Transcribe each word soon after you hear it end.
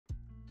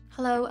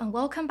Hello and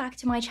welcome back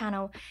to my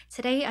channel.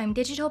 Today I'm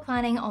digital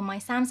planning on my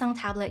Samsung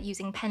tablet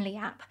using Penly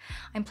app.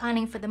 I'm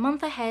planning for the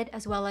month ahead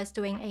as well as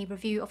doing a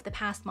review of the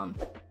past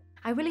month.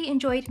 I really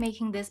enjoyed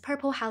making this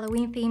purple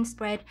Halloween themed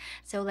spread,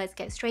 so let's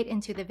get straight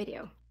into the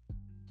video.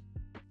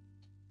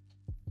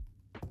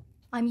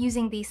 I'm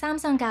using the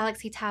Samsung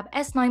Galaxy Tab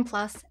S9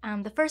 Plus,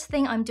 and the first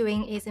thing I'm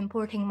doing is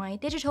importing my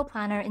digital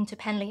planner into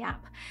Penly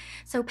app.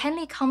 So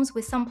Penly comes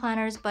with some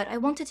planners, but I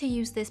wanted to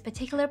use this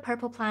particular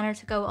purple planner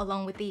to go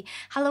along with the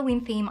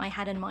Halloween theme I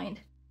had in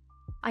mind.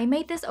 I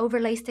made this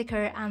overlay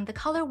sticker and the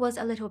color was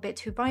a little bit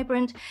too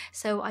vibrant,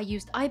 so I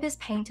used Ibis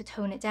Paint to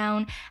tone it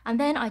down, and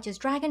then I just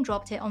drag and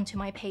dropped it onto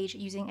my page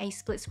using a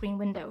split screen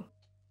window.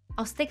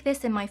 I'll stick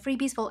this in my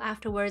Freebies vault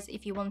afterwards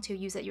if you want to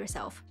use it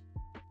yourself.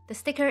 The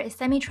sticker is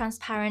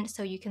semi-transparent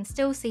so you can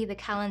still see the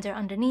calendar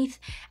underneath,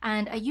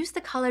 and I used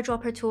the color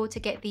dropper tool to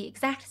get the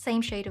exact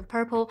same shade of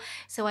purple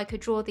so I could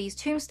draw these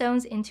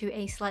tombstones into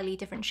a slightly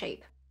different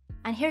shape.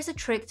 And here's a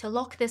trick to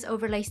lock this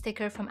overlay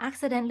sticker from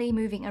accidentally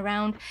moving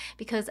around,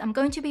 because I'm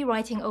going to be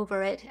writing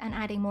over it and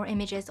adding more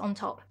images on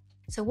top.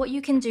 So what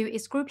you can do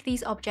is group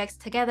these objects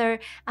together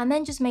and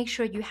then just make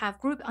sure you have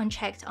group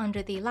unchecked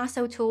under the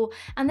lasso tool,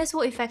 and this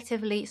will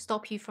effectively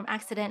stop you from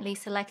accidentally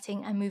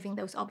selecting and moving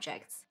those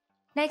objects.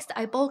 Next,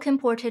 I bulk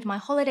imported my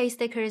holiday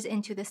stickers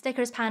into the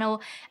stickers panel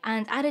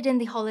and added in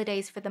the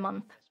holidays for the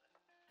month.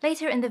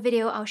 Later in the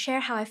video, I'll share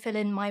how I fill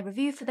in my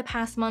review for the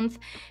past month,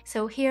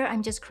 so here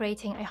I'm just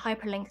creating a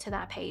hyperlink to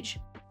that page.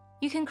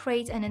 You can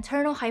create an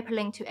internal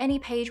hyperlink to any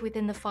page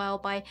within the file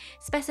by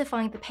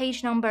specifying the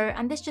page number,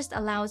 and this just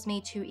allows me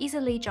to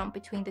easily jump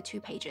between the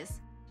two pages.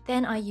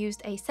 Then I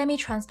used a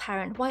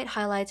semi-transparent white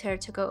highlighter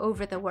to go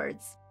over the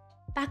words.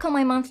 Back on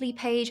my monthly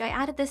page, I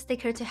added this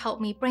sticker to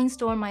help me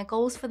brainstorm my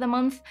goals for the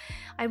month.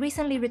 I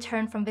recently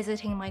returned from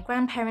visiting my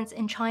grandparents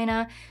in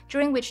China,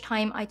 during which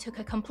time I took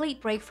a complete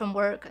break from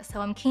work,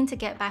 so I'm keen to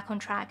get back on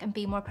track and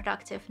be more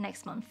productive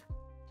next month.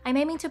 I'm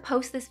aiming to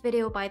post this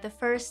video by the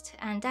 1st,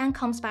 and Dan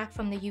comes back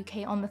from the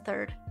UK on the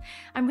 3rd.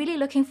 I'm really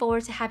looking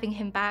forward to having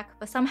him back,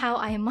 but somehow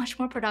I am much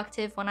more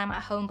productive when I'm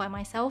at home by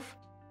myself.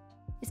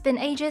 It's been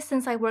ages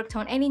since I worked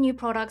on any new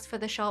products for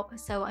the shop,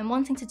 so I'm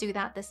wanting to do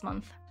that this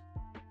month.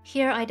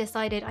 Here I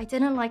decided I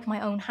didn't like my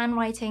own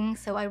handwriting,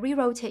 so I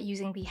rewrote it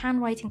using the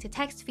handwriting to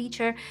text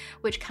feature,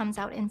 which comes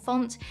out in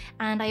font,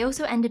 and I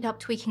also ended up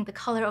tweaking the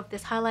color of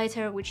this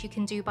highlighter, which you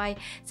can do by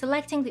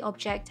selecting the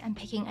object and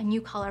picking a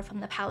new color from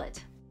the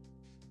palette.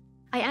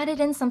 I added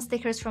in some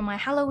stickers from my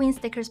Halloween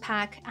stickers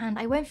pack, and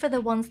I went for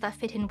the ones that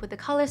fit in with the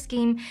color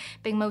scheme,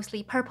 being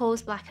mostly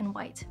purples, black and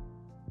white.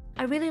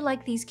 I really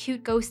like these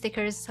cute ghost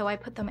stickers, so I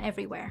put them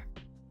everywhere.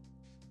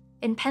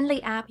 In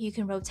Penly app, you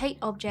can rotate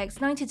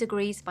objects 90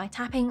 degrees by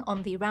tapping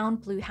on the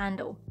round blue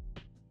handle.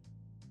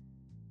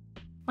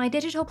 My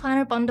digital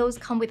planner bundles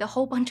come with a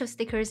whole bunch of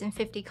stickers in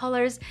 50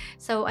 colors,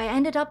 so I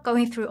ended up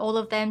going through all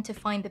of them to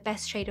find the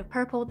best shade of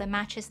purple that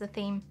matches the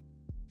theme.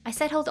 I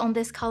settled on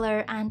this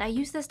color, and I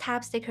use this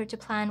tab sticker to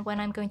plan when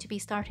I'm going to be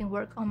starting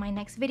work on my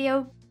next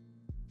video.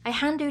 I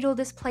hand-doodled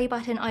this play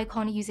button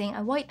icon using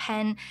a white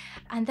pen,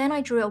 and then I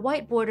drew a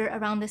white border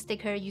around the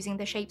sticker using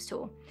the Shapes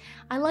tool.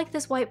 I like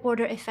this white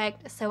border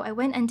effect, so I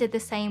went and did the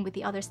same with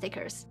the other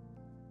stickers.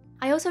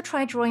 I also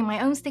tried drawing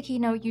my own sticky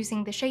note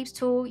using the Shapes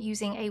tool,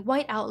 using a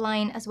white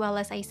outline as well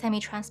as a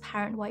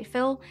semi-transparent white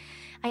fill.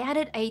 I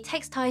added a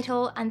text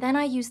title, and then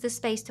I used the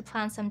space to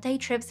plan some day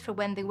trips for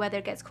when the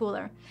weather gets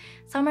cooler.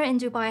 Summer in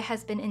Dubai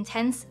has been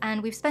intense,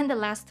 and we've spent the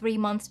last 3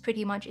 months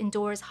pretty much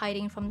indoors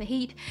hiding from the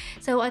heat,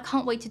 so I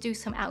can't wait to do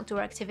some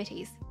outdoor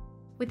activities.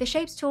 With the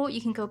Shapes tool,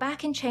 you can go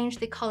back and change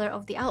the color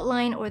of the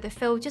outline or the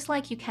fill just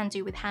like you can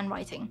do with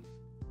handwriting.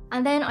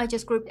 And then I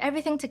just grouped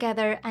everything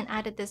together and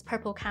added this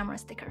purple camera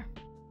sticker.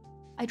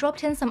 I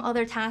dropped in some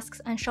other tasks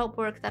and shop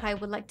work that I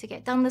would like to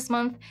get done this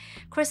month.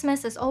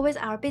 Christmas is always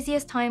our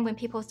busiest time when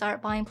people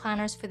start buying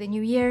planners for the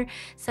new year,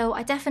 so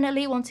I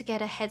definitely want to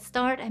get a head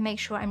start and make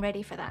sure I'm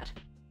ready for that.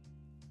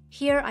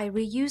 Here I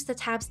reused the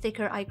tab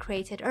sticker I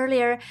created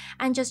earlier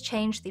and just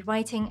changed the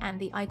writing and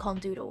the icon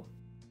doodle.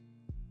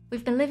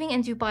 We've been living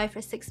in Dubai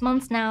for 6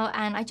 months now,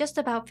 and I just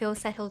about feel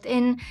settled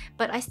in,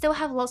 but I still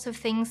have lots of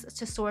things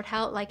to sort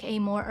out, like a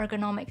more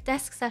ergonomic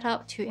desk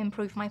setup to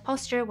improve my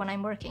posture when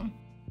I'm working.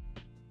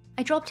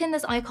 I dropped in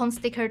this icon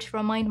sticker to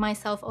remind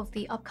myself of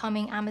the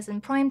upcoming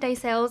Amazon Prime Day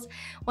sales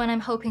when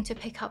I'm hoping to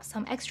pick up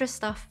some extra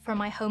stuff for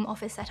my home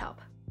office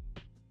setup.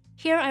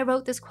 Here I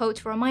wrote this quote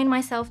to remind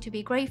myself to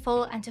be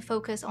grateful and to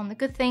focus on the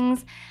good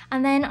things,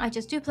 and then I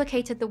just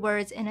duplicated the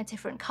words in a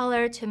different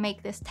color to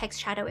make this text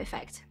shadow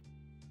effect.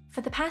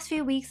 For the past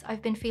few weeks,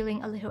 I've been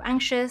feeling a little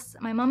anxious.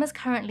 My mum is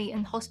currently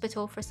in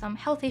hospital for some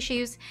health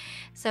issues,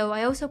 so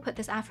I also put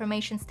this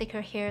affirmation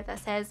sticker here that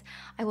says,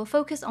 "I will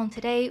focus on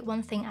today,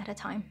 one thing at a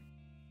time."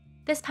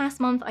 This past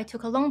month, I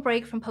took a long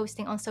break from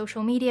posting on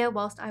social media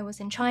whilst I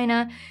was in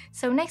China,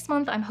 so next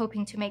month I'm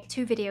hoping to make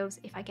 2 videos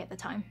if I get the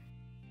time.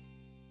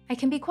 I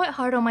can be quite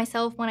hard on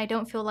myself when I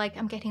don't feel like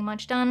I'm getting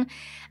much done,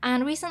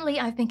 and recently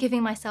I've been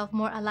giving myself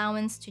more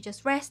allowance to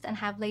just rest and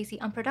have lazy,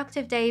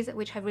 unproductive days,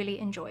 which I've really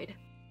enjoyed.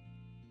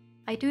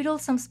 I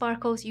doodled some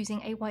sparkles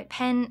using a white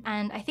pen,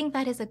 and I think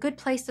that is a good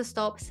place to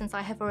stop since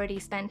I have already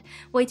spent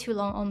way too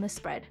long on this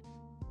spread.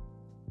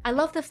 I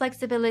love the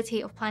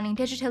flexibility of planning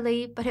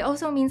digitally, but it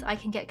also means I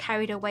can get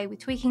carried away with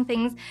tweaking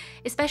things,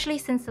 especially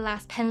since the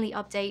last Penly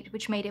update,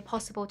 which made it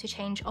possible to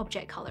change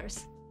object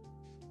colors.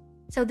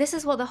 So this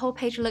is what the whole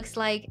page looks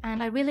like,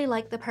 and I really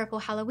like the purple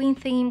Halloween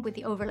theme with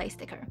the overlay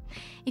sticker.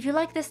 If you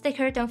like this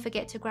sticker, don't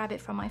forget to grab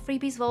it from my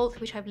Freebies vault,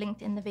 which I've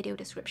linked in the video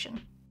description.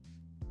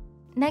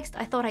 Next,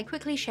 I thought I'd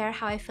quickly share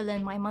how I fill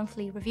in my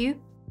monthly review.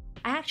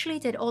 I actually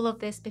did all of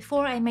this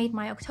before I made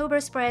my October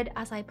spread,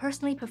 as I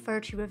personally prefer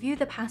to review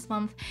the past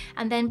month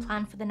and then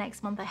plan for the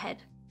next month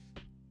ahead.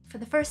 For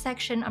the first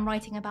section, I'm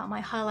writing about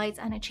my highlights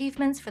and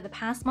achievements for the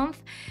past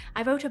month.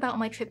 I wrote about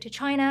my trip to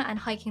China and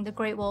hiking the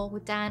Great Wall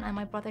with Dan and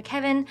my brother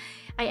Kevin.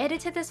 I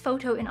edited this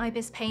photo in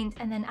Ibis Paint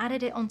and then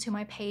added it onto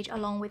my page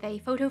along with a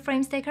photo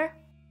frame sticker.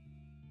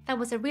 That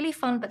was a really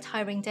fun but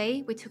tiring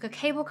day. We took a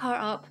cable car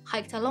up,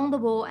 hiked along the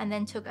wall, and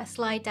then took a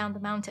slide down the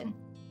mountain.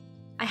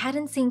 I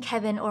hadn't seen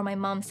Kevin or my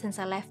mum since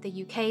I left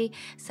the UK,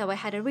 so I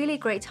had a really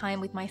great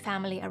time with my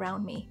family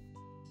around me.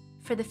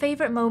 For the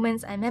favourite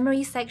moments and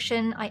memories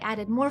section, I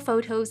added more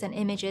photos and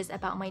images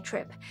about my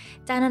trip.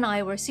 Dan and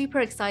I were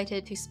super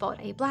excited to spot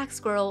a black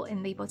squirrel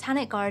in the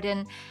botanic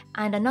garden,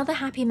 and another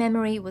happy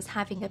memory was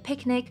having a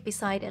picnic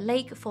beside a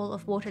lake full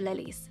of water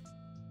lilies.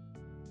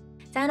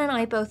 Dan and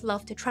I both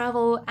love to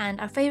travel, and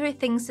our favourite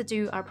things to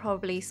do are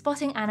probably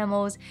spotting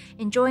animals,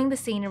 enjoying the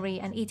scenery,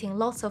 and eating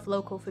lots of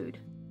local food.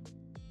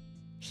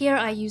 Here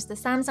I use the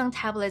Samsung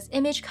tablet's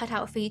image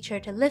cutout feature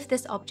to lift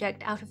this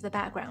object out of the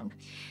background.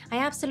 I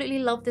absolutely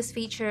love this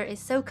feature,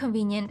 it's so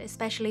convenient,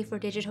 especially for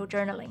digital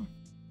journaling.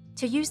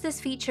 To use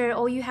this feature,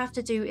 all you have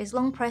to do is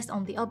long press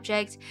on the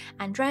object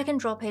and drag and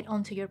drop it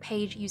onto your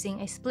page using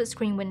a split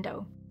screen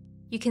window.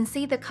 You can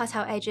see the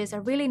cutout edges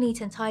are really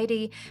neat and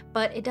tidy,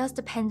 but it does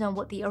depend on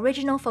what the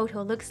original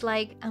photo looks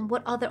like and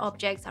what other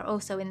objects are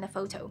also in the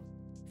photo.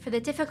 For the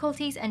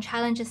difficulties and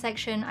challenges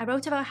section, I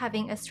wrote about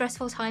having a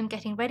stressful time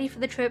getting ready for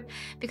the trip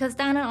because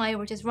Dan and I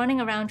were just running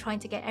around trying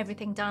to get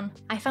everything done.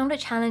 I found it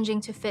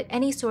challenging to fit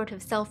any sort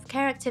of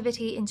self-care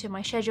activity into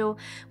my schedule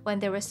when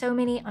there were so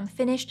many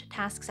unfinished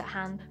tasks at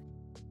hand.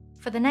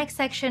 For the next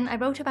section, I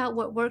wrote about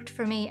what worked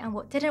for me and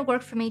what didn't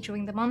work for me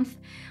during the month.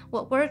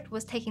 What worked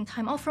was taking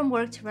time off from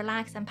work to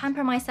relax and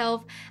pamper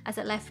myself, as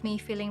it left me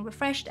feeling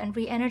refreshed and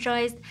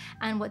re-energized,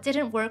 and what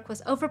didn't work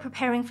was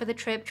over-preparing for the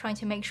trip, trying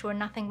to make sure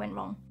nothing went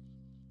wrong.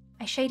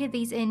 I shaded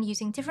these in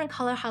using different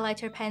color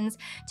highlighter pens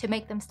to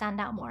make them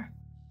stand out more.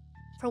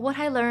 For what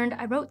I learned,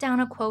 I wrote down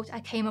a quote I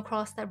came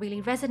across that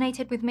really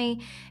resonated with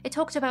me. It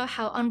talked about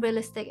how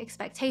unrealistic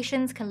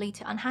expectations can lead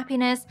to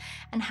unhappiness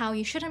and how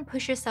you shouldn't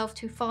push yourself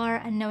too far,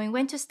 and knowing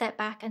when to step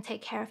back and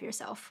take care of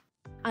yourself.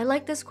 I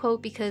like this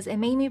quote because it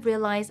made me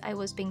realize I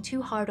was being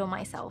too hard on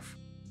myself.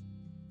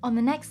 On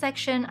the next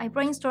section, I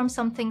brainstormed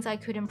some things I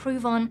could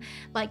improve on,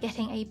 like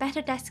getting a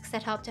better desk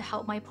setup to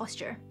help my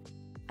posture.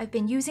 I've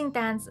been using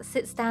Dan's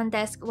sit-stand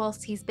desk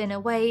whilst he's been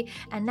away,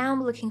 and now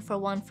I'm looking for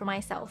one for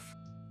myself.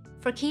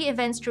 For key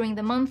events during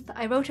the month,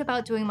 I wrote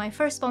about doing my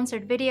first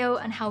sponsored video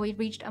and how we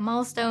reached a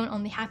milestone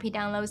on the Happy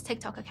Downloads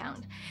TikTok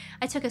account.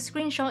 I took a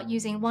screenshot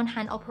using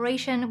one-hand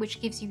operation,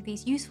 which gives you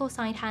these useful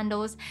side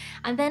handles,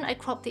 and then I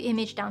cropped the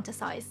image down to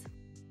size.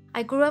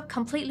 I grew up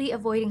completely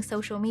avoiding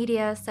social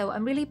media, so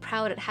I'm really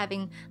proud at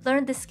having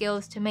learned the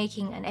skills to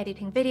making and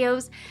editing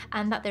videos,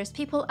 and that there's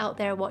people out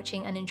there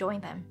watching and enjoying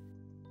them.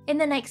 In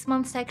the next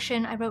month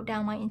section, I wrote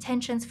down my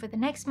intentions for the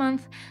next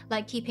month,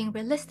 like keeping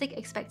realistic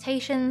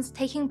expectations,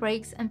 taking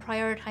breaks, and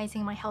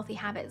prioritizing my healthy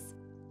habits.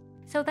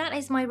 So that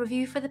is my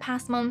review for the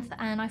past month,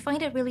 and I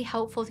find it really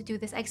helpful to do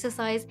this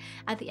exercise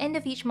at the end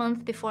of each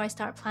month before I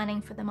start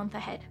planning for the month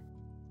ahead.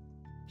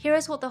 Here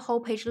is what the whole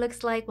page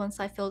looks like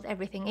once I filled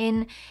everything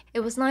in. It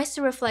was nice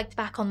to reflect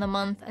back on the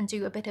month and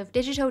do a bit of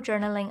digital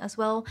journaling as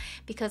well,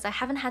 because I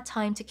haven't had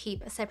time to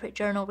keep a separate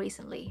journal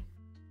recently.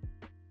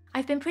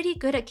 I've been pretty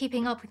good at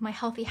keeping up with my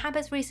healthy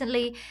habits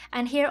recently,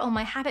 and here on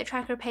my habit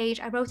tracker page,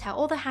 I wrote out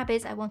all the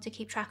habits I want to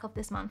keep track of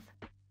this month.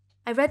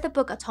 I read the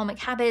book Atomic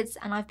Habits,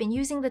 and I've been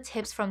using the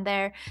tips from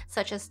there,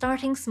 such as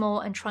starting small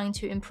and trying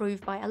to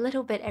improve by a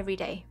little bit every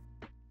day.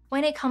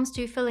 When it comes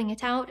to filling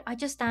it out, I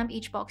just stamp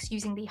each box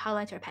using the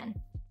highlighter pen.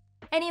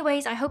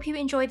 Anyways, I hope you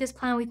enjoyed this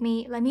plan with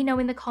me. Let me know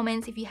in the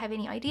comments if you have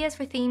any ideas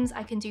for themes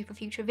I can do for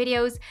future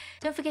videos.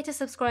 Don't forget to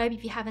subscribe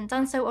if you haven't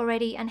done so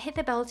already, and hit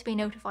the bell to be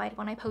notified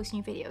when I post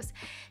new videos.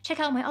 Check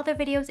out my other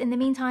videos in the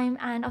meantime,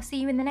 and I'll see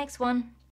you in the next one.